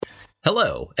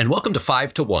Hello, and welcome to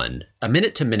 5 to 1, a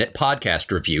minute-to-minute podcast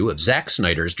review of Zack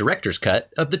Snyder's director's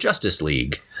cut of the Justice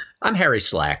League. I'm Harry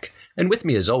Slack, and with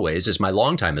me as always is my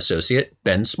longtime associate,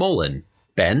 Ben Smolin.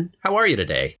 Ben, how are you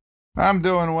today? I'm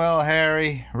doing well,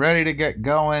 Harry. Ready to get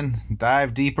going,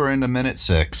 dive deeper into minute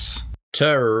 6.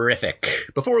 Terrific.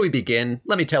 Before we begin,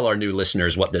 let me tell our new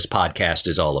listeners what this podcast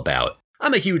is all about.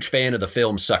 I'm a huge fan of the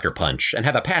film Sucker Punch, and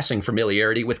have a passing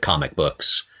familiarity with comic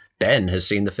books. Ben has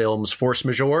seen the films Force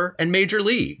Majeure and Major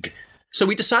League. So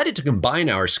we decided to combine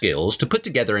our skills to put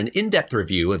together an in-depth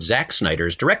review of Zack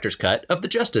Snyder's director's cut of the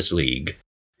Justice League.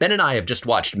 Ben and I have just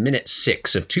watched minute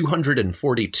 6 of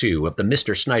 242 of the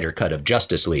Mr. Snyder cut of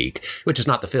Justice League, which is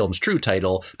not the film's true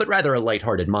title, but rather a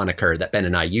lighthearted moniker that Ben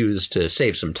and I use to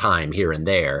save some time here and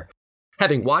there.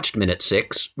 Having watched minute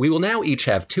 6, we will now each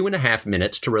have 2.5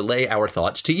 minutes to relay our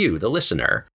thoughts to you, the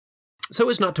listener. So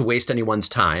as not to waste anyone's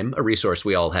time, a resource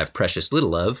we all have precious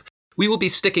little of, we will be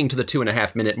sticking to the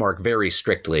 2.5 minute mark very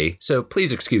strictly, so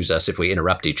please excuse us if we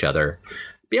interrupt each other.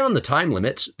 Beyond the time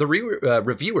limits, the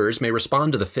reviewers may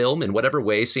respond to the film in whatever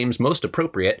way seems most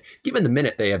appropriate, given the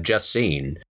minute they have just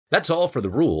seen. That's all for the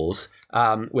rules.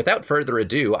 Without further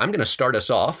ado, I'm going to start us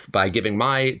off by giving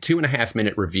my 2.5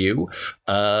 minute review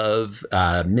of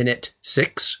minute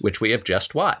 6, which we have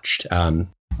just watched.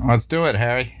 Let's do it,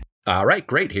 Harry. All right,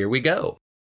 great. Here we go.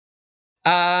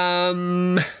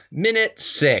 Minute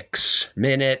 6.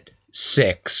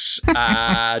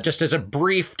 Just as a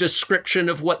brief description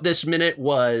of what this minute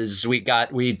was,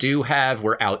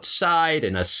 we're outside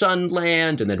in a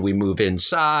sunland, and then we move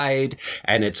inside,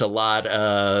 and it's a lot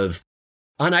of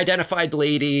unidentified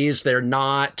ladies. They're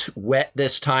not wet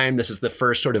this time. This is the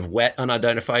first sort of wet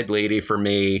unidentified lady for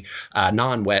me,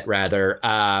 non-wet rather.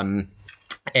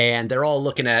 And they're all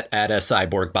looking at a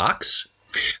cyborg box.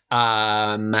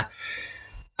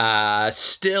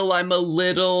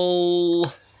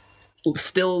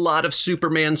 Still a lot of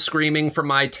Superman screaming for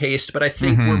my taste, but I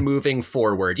think we're moving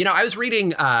forward. You know, I was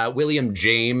reading William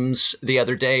James the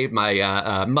other day.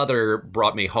 My mother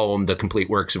brought me home the complete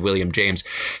works of William James,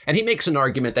 and he makes an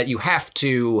argument that you have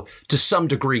to some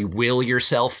degree, will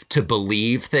yourself to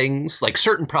believe things. Like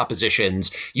certain propositions,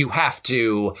 you have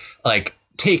to,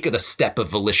 take the step of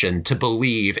volition to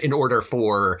believe in order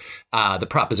for the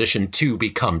proposition to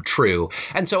become true.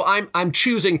 And so I'm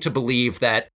choosing to believe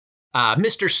that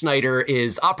Mr. Snyder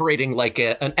is operating like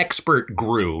an expert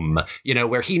groom, you know,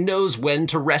 where he knows when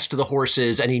to rest the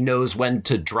horses and he knows when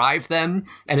to drive them.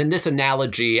 And in this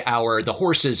analogy, the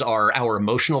horses are our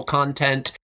emotional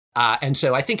content. And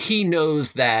so I think he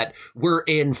knows that we're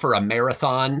in for a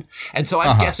marathon. And so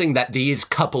I'm guessing that these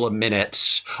couple of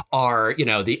minutes are, you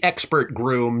know, the expert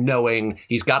groom knowing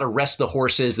he's got to rest the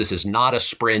horses. This is not a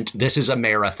sprint. This is a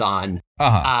marathon.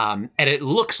 And it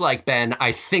looks like, Ben,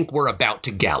 I think we're about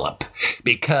to gallop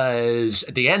because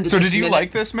at the end of this minute... So did you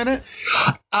like this minute?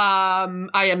 I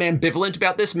am ambivalent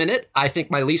about this minute. I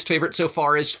think my least favorite so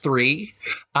far is 3.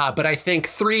 But I think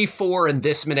 3, 4, and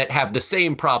this minute have the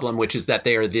same problem, which is that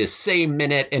they are the same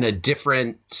minute in a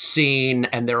different scene,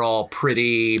 and they're all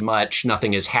pretty much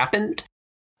nothing has happened.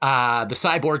 The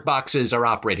cyborg boxes are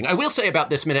operating. I will say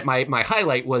about this minute, my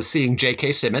highlight was seeing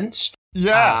J.K. Simmons.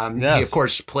 Yes. He, of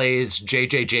course, plays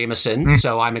J.J. Jameson,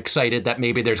 so I'm excited that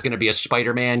maybe there's going to be a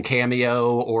Spider-Man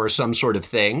cameo or some sort of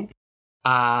thing.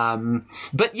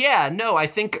 But yeah, no, I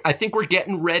think we're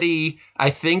getting ready. I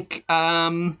think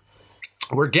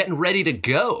we're getting ready to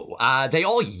go. They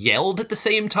all yelled at the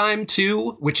same time,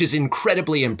 too, which is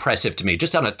incredibly impressive to me.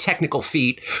 Just on a technical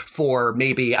feat for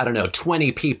maybe,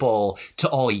 20 people to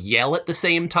all yell at the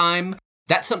same time.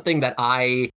 That's something that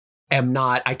I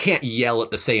can't yell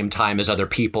at the same time as other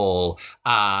people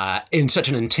in such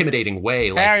an intimidating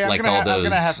way, Harry, all those I'm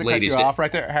gonna have to ladies cut you off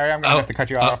right there. Harry, I'm going to have to cut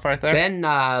you off right there. Ben,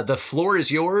 the floor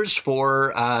is yours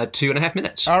for 2.5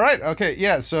 minutes. All right. Okay.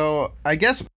 Yeah. So I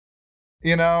guess,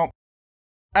 you know,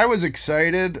 I was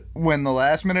excited when the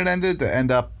last minute ended to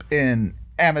end up in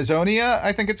Amazonia,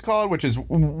 I think it's called, which is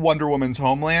Wonder Woman's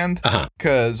homeland,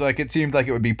 because it seemed like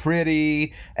it would be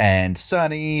pretty and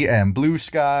sunny and blue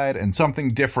skied and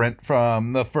something different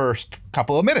from the first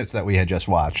couple of minutes that we had just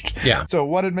watched. Yeah. So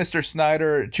what did Mr.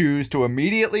 Snyder choose to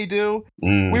immediately do?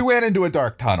 We went into a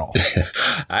dark tunnel.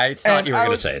 I thought you were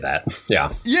going to say that. Yeah.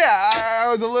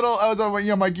 Yeah,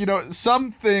 I'm like,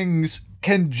 some things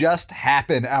can just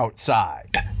happen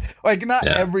outside. Not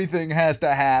everything has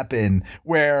to happen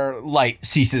where light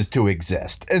ceases to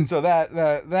exist. And so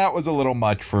that was a little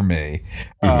much for me.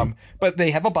 But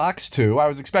they have a box too. I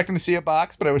was expecting to see a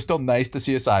box, but it was still nice to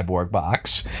see a cyborg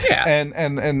box. Yeah.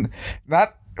 And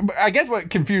not, I guess what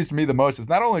confused me the most is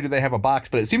not only do they have a box,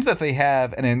 but it seems that they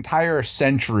have an entire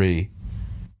century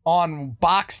on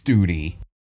box duty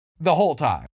the whole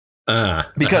time.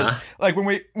 Because like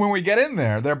when we get in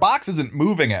there, their box isn't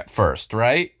moving at first,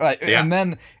 right? And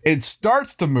then it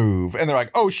starts to move, and they're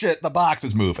like, "Oh shit, the box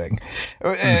is moving,"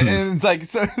 and it's like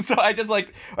so I just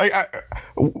like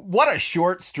what a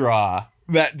short straw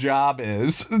that job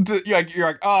is. You're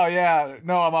like, oh yeah,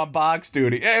 no, I'm on box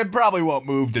duty. It probably won't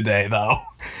move today though.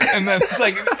 And then it's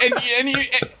like, and you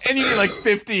need like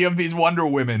 50 of these Wonder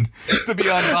Women to be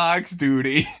on box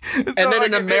duty. And then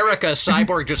in America,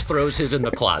 Cyborg just throws his in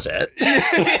the closet.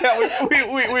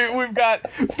 We've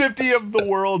got 50 of the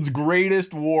world's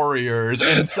greatest warriors,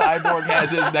 and Cyborg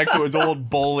has his next to his old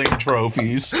bowling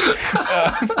trophies.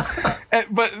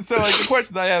 But so like the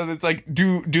questions I have, it's like,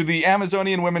 do the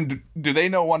Amazonian women, do they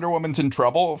know Wonder Woman's in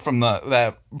trouble from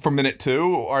minute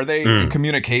 2? Are they in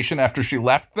communication after she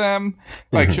left them?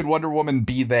 Like, should Wonder Woman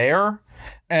be there?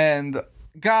 And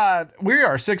God, we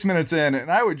are 6 minutes in, and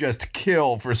I would just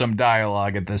kill for some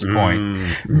dialogue at this point.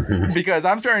 Because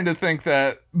I'm starting to think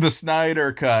that the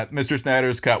Snyder cut, Mr.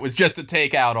 Snyder's cut, was just to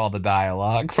take out all the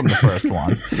dialogue from the first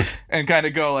one and kind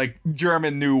of go like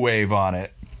German New Wave on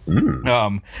it.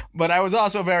 But I was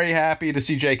also very happy to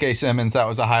see J.K. Simmons. That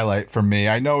was a highlight for me.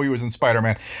 I know he was in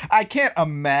Spider-Man. I can't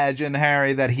imagine,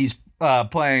 Harry, that he's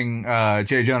playing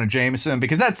J. Jonah Jameson,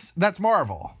 because that's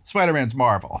Marvel. Spider-Man's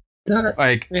Marvel.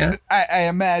 I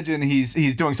imagine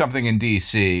he's doing something in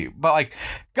DC, but like,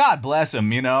 God bless him,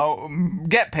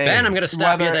 get paid. Ben, I'm going to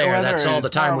stop you there. That's all the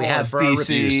time we have for our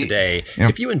reviews today. Yep.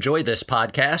 If you enjoyed this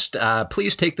podcast,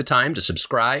 please take the time to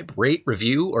subscribe, rate,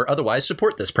 review, or otherwise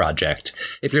support this project.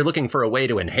 If you're looking for a way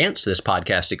to enhance this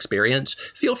podcast experience,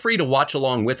 feel free to watch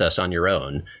along with us on your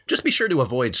own. Just be sure to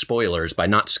avoid spoilers by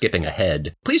not skipping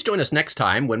ahead. Please join us next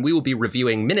time when we will be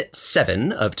reviewing minute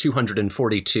 7 of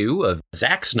 242 of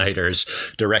Zack Snyder's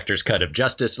Director's Cut of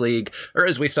Justice League, or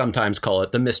as we sometimes call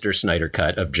it, the Mr. Snyder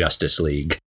Cut of Justice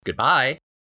League. Goodbye.